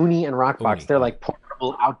 Oh yeah, Uni and Rock Box. Uni. They're like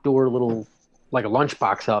portable outdoor little, like a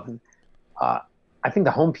lunchbox oven. I think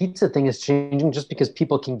the home pizza thing is changing just because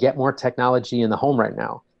people can get more technology in the home right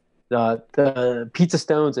now. The pizza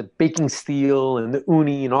stones and baking steel and the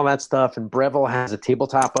Uni and all that stuff. And Breville has a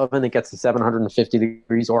tabletop oven that gets to 750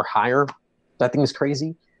 degrees or higher. That thing is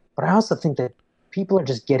crazy. But I also think that people are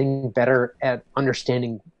just getting better at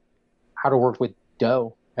understanding how to work with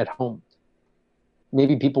dough at home.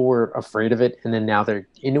 Maybe people were afraid of it and then now they're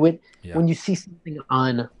into it. Yeah. When you see something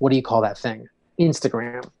on, what do you call that thing?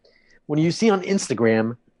 Instagram. When you see on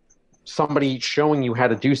Instagram somebody showing you how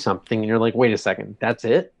to do something and you're like, wait a second, that's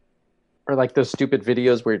it? Or like those stupid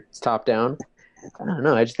videos where it's top down. I don't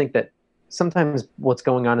know. I just think that sometimes what's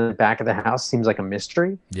going on in the back of the house seems like a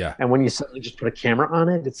mystery. Yeah. And when you suddenly just put a camera on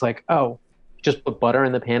it, it's like, oh, just put butter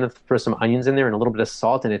in the pan and throw some onions in there and a little bit of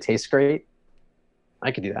salt and it tastes great.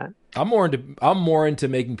 I could do that. I'm more into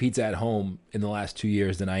making pizza at home in the last 2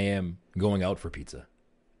 years than I am going out for pizza.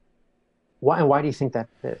 Why do you think that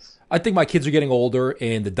is? I think my kids are getting older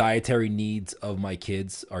and the dietary needs of my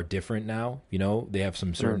kids are different now. You know, they have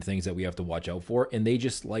some certain things that we have to watch out for, and they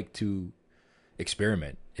just like to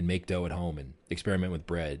experiment and make dough at home and experiment with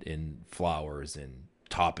bread and flours and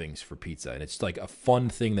toppings for pizza. And it's like a fun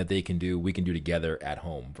thing that we can do together at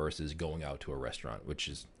home versus going out to a restaurant, which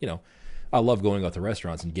is, you know, I love going out to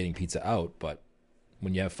restaurants and getting pizza out, but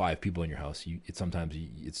when you have 5 people in your house, it's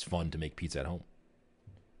fun to make pizza at home.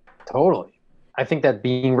 Totally. I think that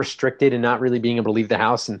being restricted and not really being able to leave the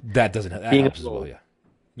house and that helps as well.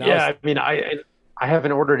 Yeah. I mean, I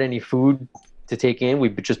haven't ordered any food to take in.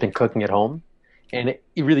 We've just been cooking at home, and it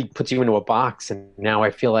really puts you into a box. And now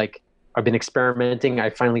I feel like I've been experimenting.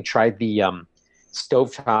 I finally tried the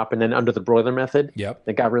stovetop and then under the broiler method. Yep.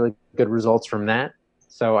 I got really good results from that.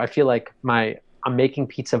 So I feel like I'm making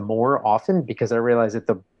pizza more often because I realize that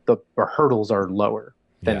the hurdles are lower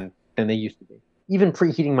than they used to be. Even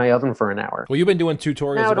preheating my oven for an hour. Well, you've been doing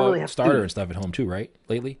tutorials about starter and stuff at home too, right?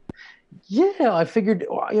 Lately? Yeah, I figured,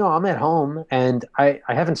 I'm at home and I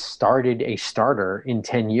haven't started a starter in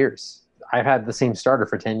 10 years. I've had the same starter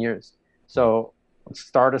for 10 years. So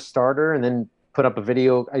start a starter and then put up a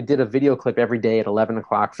video. I did a video clip every day at 11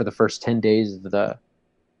 o'clock for the first 10 days of the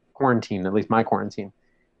quarantine, at least my quarantine.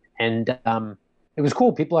 And it was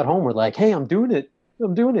cool. People at home were like, hey, I'm doing it.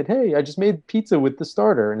 Hey, I just made pizza with the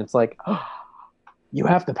starter. And it's like, oh, you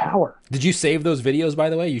have the power. Did you save those videos, by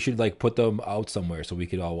the way? You should put them out somewhere so we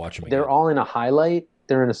could all watch them again. They're all in a highlight.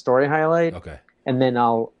 They're in a story highlight. Okay. And then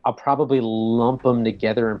I'll probably lump them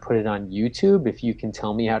together and put it on YouTube if you can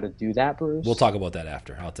tell me how to do that, Bruce. We'll talk about that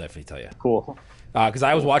after. I'll definitely tell you. Cool. Because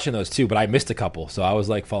I was watching those too, but I missed a couple, so I was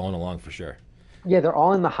following along for sure. Yeah, they're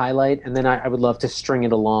all in the highlight, and then I would love to string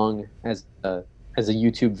it along as a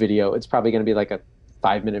YouTube video. It's probably going to be like a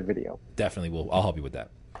 5-minute video. Definitely, I'll help you with that.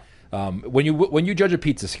 When you judge a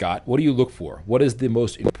pizza, Scott, what do you look for? What is the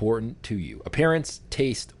most important to you? Appearance,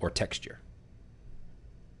 taste, or texture?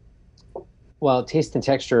 Well, taste and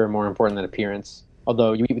texture are more important than appearance.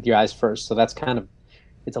 Although you eat with your eyes first, so that's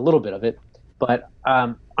it's a little bit of it. But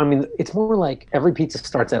it's more like every pizza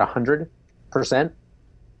starts at 100%, and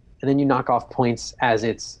then you knock off points as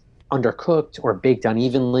it's undercooked or baked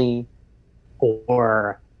unevenly,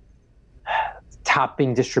 or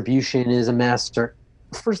topping distribution is a mess. Or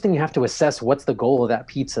first thing you have to assess, what's the goal of that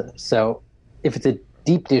pizza? So if it's a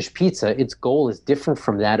deep dish pizza, its goal is different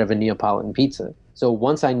from that of a Neapolitan pizza. So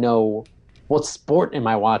once I know what sport am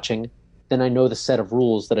I watching, then I know the set of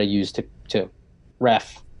rules that I use to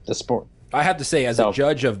ref the sport. I have to say, as a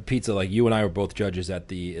judge of pizza, like you and I were both judges at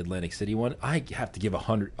the Atlantic City one, I have to give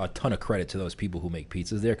a ton of credit to those people who make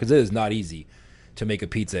pizzas there, because it is not easy to make a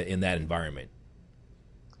pizza in that environment.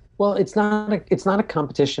 Well, it's not a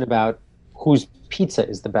competition about whose pizza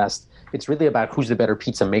is the best. It's really about who's the better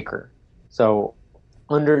pizza maker. So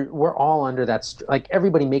we're all under that, like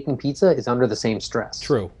everybody making pizza is under the same stress.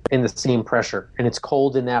 True. And the same pressure. And it's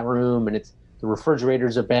cold in that room, and the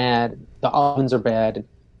refrigerators are bad, the ovens are bad.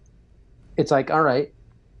 It's like, all right,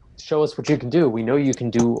 show us what you can do. We know you can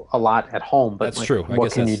do a lot at home, but that's true.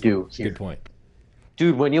 What can you do here? Good point.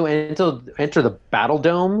 Dude, when you enter the battle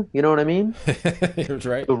dome, you know what I mean? That's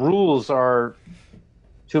right. The rules are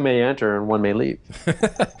 2 may enter and 1 may leave.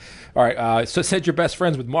 All right. So since you're best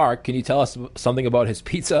friends with Mark, can you tell us something about his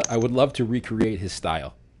pizza? I would love to recreate his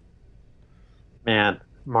style. Man,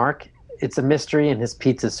 Mark, it's a mystery, and his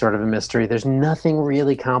pizza is sort of a mystery. There's nothing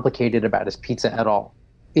really complicated about his pizza at all.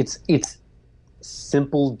 It's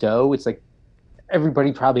simple dough. It's like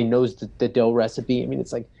everybody probably knows the dough recipe. I mean,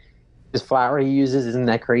 it's like this flour he uses isn't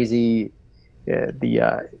that crazy.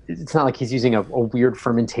 It's not like he's using a weird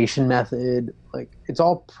fermentation method. Like, it's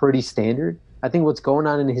all pretty standard. I think what's going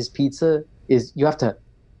on in his pizza is you have to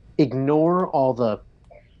ignore all the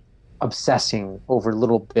obsessing over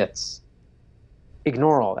little bits.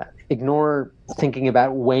 Ignore all that. Ignore thinking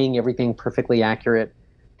about weighing everything perfectly accurate.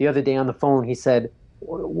 The other day on the phone, he said,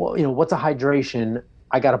 well, what's a hydration?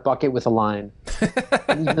 I got a bucket with a line.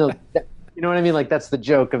 You know what I mean? Like, that's the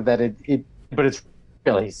joke of that. But it's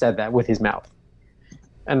really, he said that with his mouth.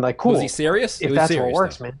 And like, cool. Was he serious? If that's what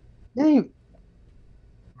works, man. Yeah,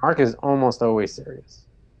 Mark is almost always serious.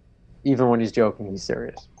 Even when he's joking, he's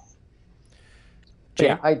serious.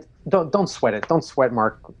 Yeah, I don't sweat it. Don't sweat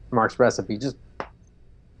Mark's recipe.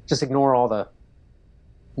 Just ignore all the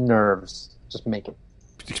nerves. Just make it.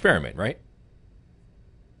 Experiment, right?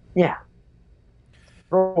 Yeah.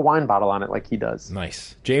 Throw a wine bottle on it like he does.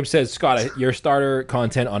 Nice. James says, Scott, your starter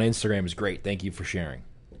content on Instagram is great. Thank you for sharing.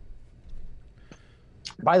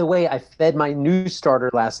 By the way, I fed my new starter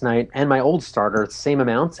last night and my old starter the same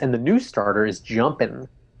amounts, and the new starter is jumping.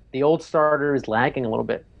 The old starter is lagging a little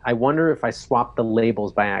bit. I wonder if I swapped the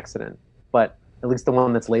labels by accident. But at least the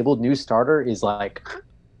one that's labeled new starter is like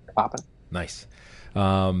popping. Nice.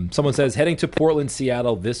 Someone says, heading to Portland,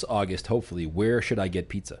 Seattle this August, hopefully. Where should I get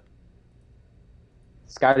pizza?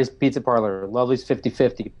 Scotty's Pizza Parlor, Lovely's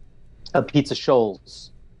 50/50, Pizza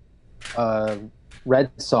Shoals,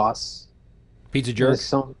 Red Sauce. Pizza Jerk?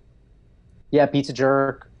 Pizza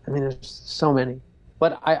Jerk. I mean, there's so many.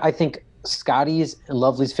 But I think Scotty's and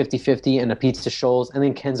Lovely's 50/50 and a Pizza Shoals, and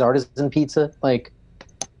then Ken's Artisan Pizza, like,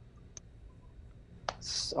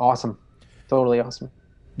 it's awesome. Totally awesome.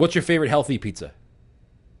 What's your favorite healthy pizza?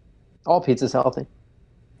 All pizza's healthy.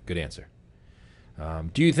 Good answer.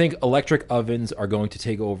 Do you think electric ovens are going to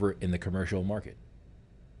take over in the commercial market?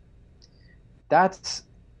 I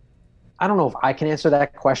don't know if I can answer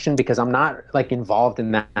that question because I'm not like involved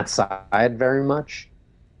in that side very much.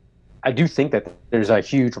 I do think that there's a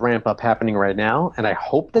huge ramp up happening right now, and I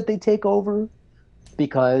hope that they take over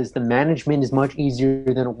because the management is much easier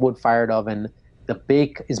than a wood-fired oven. The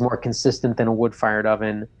bake is more consistent than a wood-fired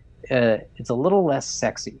oven. It's a little less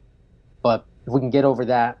sexy, but if we can get over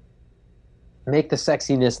that, make the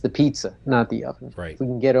sexiness the pizza, not the oven. Right. If we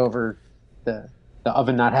can get over the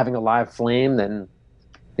oven not having a live flame, then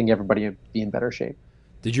I think everybody would be in better shape.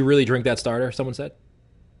 Did you really drink that starter, someone said?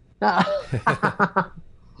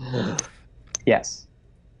 Yes.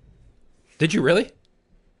 Did you really?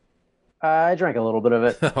 I drank a little bit of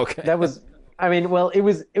it. Okay. That was, I mean, well, it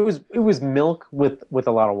was milk with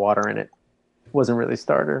a lot of water in it. It wasn't really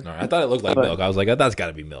starter. All right. I thought it looked like milk. I was like, that's got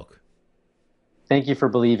to be milk. Thank you for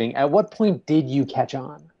believing. At what point did you catch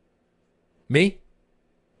on? Me?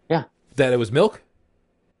 Yeah. That it was milk?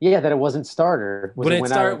 Yeah, that it wasn't starter. When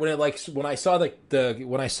I saw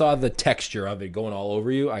the texture of it going all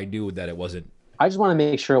over you, I knew that it wasn't. I just want to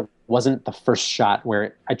make sure it wasn't the first shot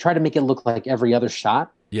where I tried to make it look like every other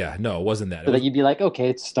shot, Yeah, no, it wasn't that. So that you'd be like, okay,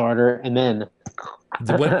 it's starter, and then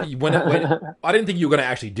When I didn't think you were going to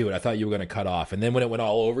actually do it. I thought you were going to cut off. And then when it went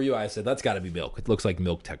all over you, I said, that's got to be milk. It looks like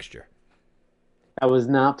milk texture. I was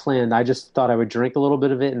not planned. I just thought I would drink a little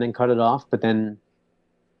bit of it and then cut it off, but then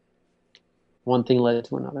one thing led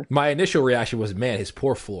to another. My initial reaction was, man, his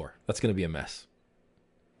poor floor. That's going to be a mess.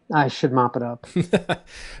 I should mop it up.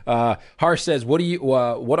 Harsh says, what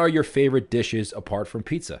are your favorite dishes apart from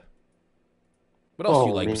pizza? What else do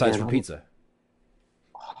you like besides from pizza?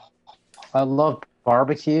 I love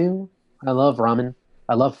barbecue. I love ramen.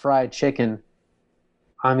 I love fried chicken.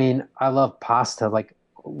 I mean, I love pasta. Like,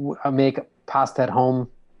 I make pasta at home,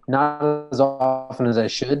 not as often as I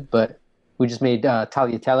should, but we just made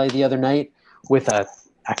tagliatelle the other night with a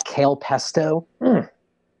kale pesto.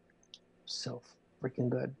 So freaking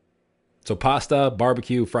good. So pasta,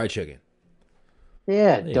 barbecue, fried chicken.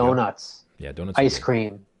 Yeah, donuts. Yeah, donuts. Ice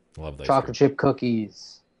cream. Love the chocolate chip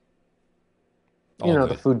cookies. All good.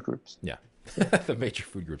 The food groups. Yeah. The major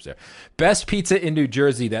food groups there. Best pizza in New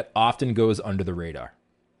Jersey that often goes under the radar.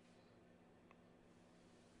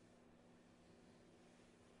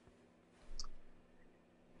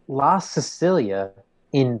 La Sicilia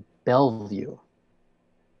in Bellevue.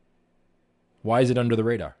 Why is it under the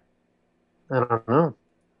radar? I don't know.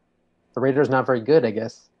 The radar's not very good, I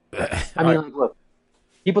guess. I mean, like, look,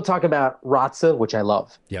 people talk about Razza, which I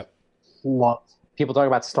love. Yep. Love. People talk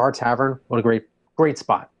about Star Tavern. What a great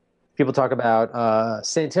spot. People talk about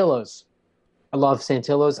Santillo's. I love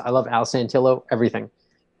Santillo's. I love Al Santillo, everything.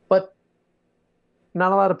 But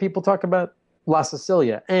not a lot of people talk about La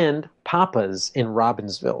Sicilia and Papa's in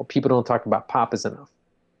Robbinsville. People don't talk about Papa's enough.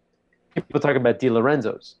 People talk about Di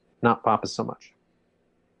Lorenzo's, not Papa's so much.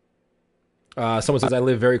 Someone says, I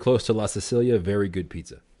live very close to La Sicilia. Very good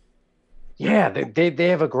pizza. Yeah, they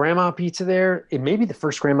have a grandma pizza there. It may be the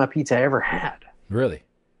first grandma pizza I ever had. Really?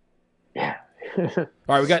 Yeah. All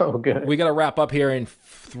right, we got to wrap up here in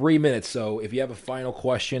 3 minutes. So if you have a final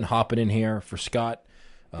question, hopping in here for Scott.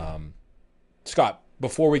 Scott,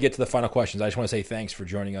 before we get to the final questions, I just want to say thanks for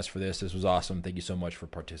joining us for this. This was awesome. Thank you so much for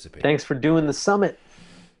participating. Thanks for doing the summit.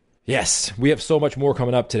 Yes, we have so much more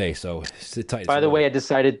coming up today. So sit tight. By the way, I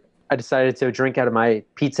decided to drink out of my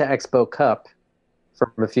Pizza Expo cup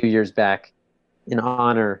from a few years back in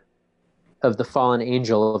honor of the fallen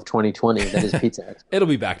angel of 2020. That is Pizza Expo. It'll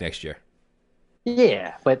be back next year.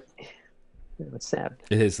 Yeah, but it's sad.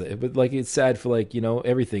 It is, but like it's sad for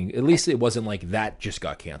everything. At least it wasn't like that just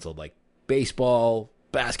got canceled. Like baseball,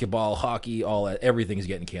 basketball, hockey, all that, everything's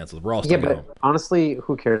getting canceled. We're all stuck at home. Honestly,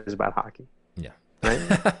 who cares about hockey? Yeah,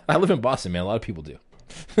 right. I live in Boston, man. A lot of people do.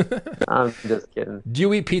 I'm just kidding. Do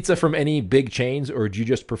you eat pizza from any big chains, or do you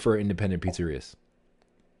just prefer independent pizzerias?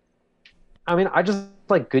 I mean, I just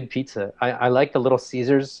like good pizza. I like the Little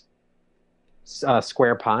Caesars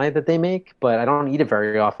square pie that they make, but I don't eat it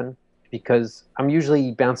very often because I'm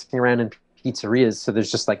usually bouncing around in pizzerias, so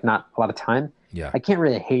there's just like not a lot of time. Yeah, I can't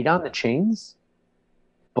really hate on the chains,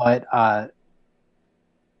 but I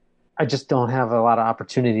just don't have a lot of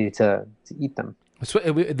opportunity to eat them. So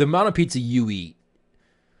the amount of pizza you eat,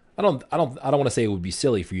 I don't want to say it would be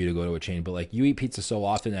silly for you to go to a chain, but like you eat pizza so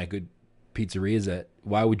often at good pizzerias that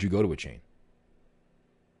why would you go to a chain?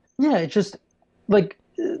 Yeah, it's just like,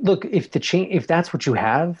 look, if that's what you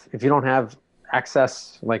have, if you don't have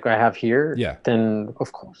access like I have here, then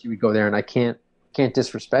of course you would go there, and I can't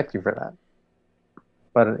disrespect you for that.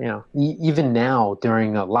 But even now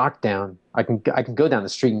during a lockdown, I can go down the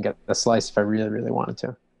street and get a slice if I really, really wanted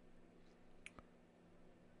to.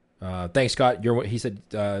 Thanks, Scott. He said,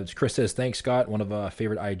 Chris says, thanks, Scott, one of our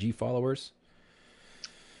favorite IG followers.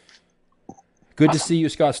 Good to see you,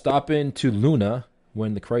 Scott. Stop in to Luna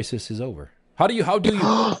when the crisis is over. How do you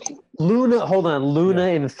Luna, hold on. Luna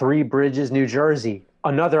in Three Bridges, New Jersey.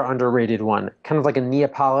 Another underrated one. Kind of like a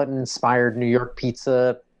Neapolitan-inspired New York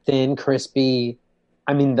pizza, thin, crispy.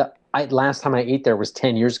 I mean, last time I ate there was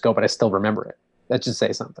 10 years ago, but I still remember it. That should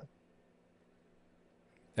say something.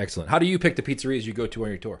 Excellent. How do you pick the pizzerias you go to on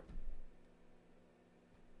your tour?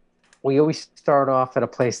 We always start off at a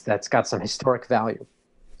place that's got some historic value.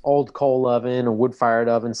 Old coal oven, a wood-fired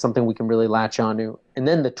oven, something we can really latch onto. And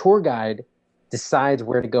then the tour guide decides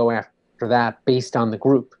where to go after that based on the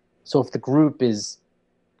group. So if the group is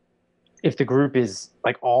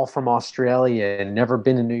like all from Australia and never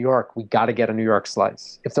been to New York, we got to get a New York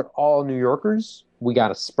slice. If they're all New Yorkers, we got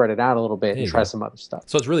to spread it out a little bit and try some other stuff.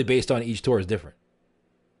 So it's really based on each tour is different.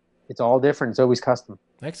 It's all different. It's always custom.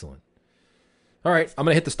 Excellent. All right, I'm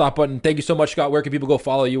going to hit the stop button. Thank you so much, Scott. Where can people go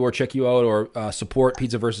follow you or check you out or support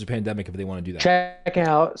Pizza versus Pandemic if they want to do that? Check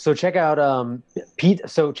out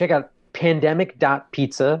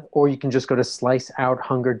pandemic.pizza, or you can just go to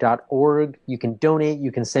sliceouthunger.org. You can donate.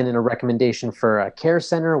 You can send in a recommendation for a care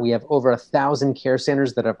center. We have over 1,000 care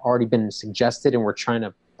centers that have already been suggested, and we're trying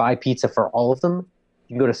to buy pizza for all of them.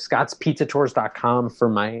 You can go to scottspizzatours.com for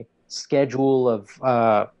my schedule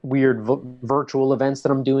of weird virtual events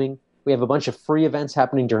that I'm doing. We have a bunch of free events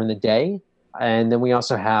happening during the day. And then we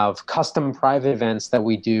also have custom private events that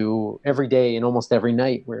we do every day and almost every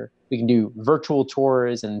night, where we can do virtual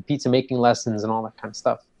tours and pizza making lessons and all that kind of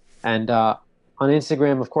stuff. And on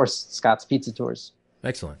Instagram, of course, Scott's Pizza Tours.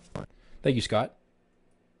 Excellent. Thank you, Scott.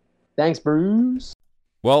 Thanks, Bruce.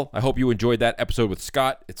 Well, I hope you enjoyed that episode with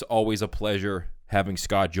Scott. It's always a pleasure having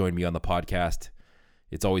Scott join me on the podcast.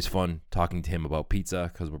 It's always fun talking to him about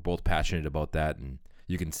pizza because we're both passionate about that, and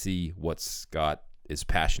you can see what Scott is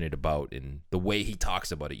passionate about, and the way he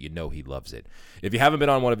talks about it, you know he loves it. If you haven't been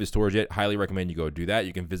on one of his tours yet, highly recommend you go do that.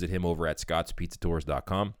 You can visit him over at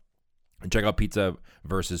scottspizzatours.com and check out Pizza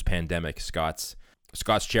versus Pandemic, Scott's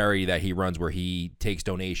charity that he runs, where he takes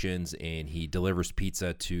donations and he delivers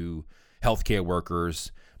pizza to healthcare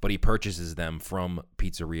workers, but he purchases them from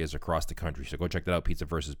pizzerias across the country. So go check that out, Pizza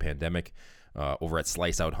versus Pandemic, over at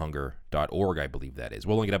sliceouthunger.org, I believe that is.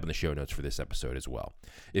 We'll link it up in the show notes for this episode as well.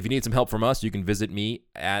 If you need some help from us, you can visit me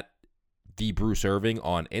at The Bruce Irving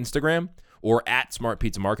on Instagram, or at Smart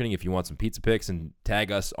Pizza Marketing if you want some pizza pics, and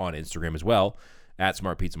tag us on Instagram as well, at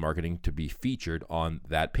Smart Pizza Marketing, to be featured on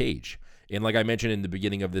that page. And like I mentioned in the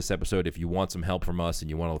beginning of this episode, if you want some help from us and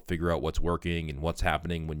you want to figure out what's working and what's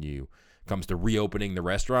happening when you comes to reopening the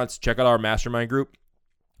restaurants, check out our mastermind group.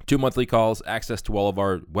 2 monthly calls, access to all of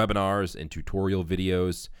our webinars and tutorial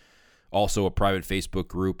videos, also a private Facebook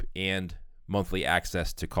group, and monthly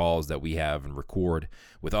access to calls that we have and record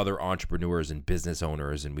with other entrepreneurs and business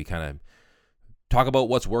owners. And we kind of talk about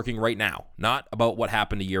what's working right now, not about what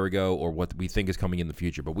happened a year ago or what we think is coming in the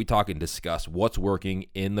future, but we talk and discuss what's working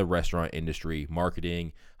in the restaurant industry,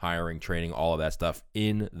 marketing, hiring, training, all of that stuff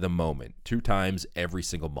in the moment, 2 times every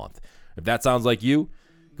single month. If that sounds like you,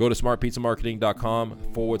 go to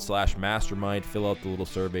smartpizzamamarketing.com/mastermind, fill out the little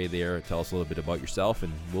survey there, tell us a little bit about yourself,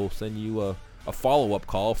 and we'll send you a follow-up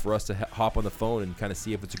call for us to hop on the phone and kind of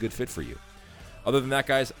see if it's a good fit for you. Other than that,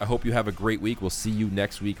 guys, I hope you have a great week. We'll see you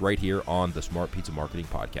next week right here on the Smart Pizza Marketing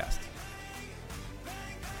Podcast.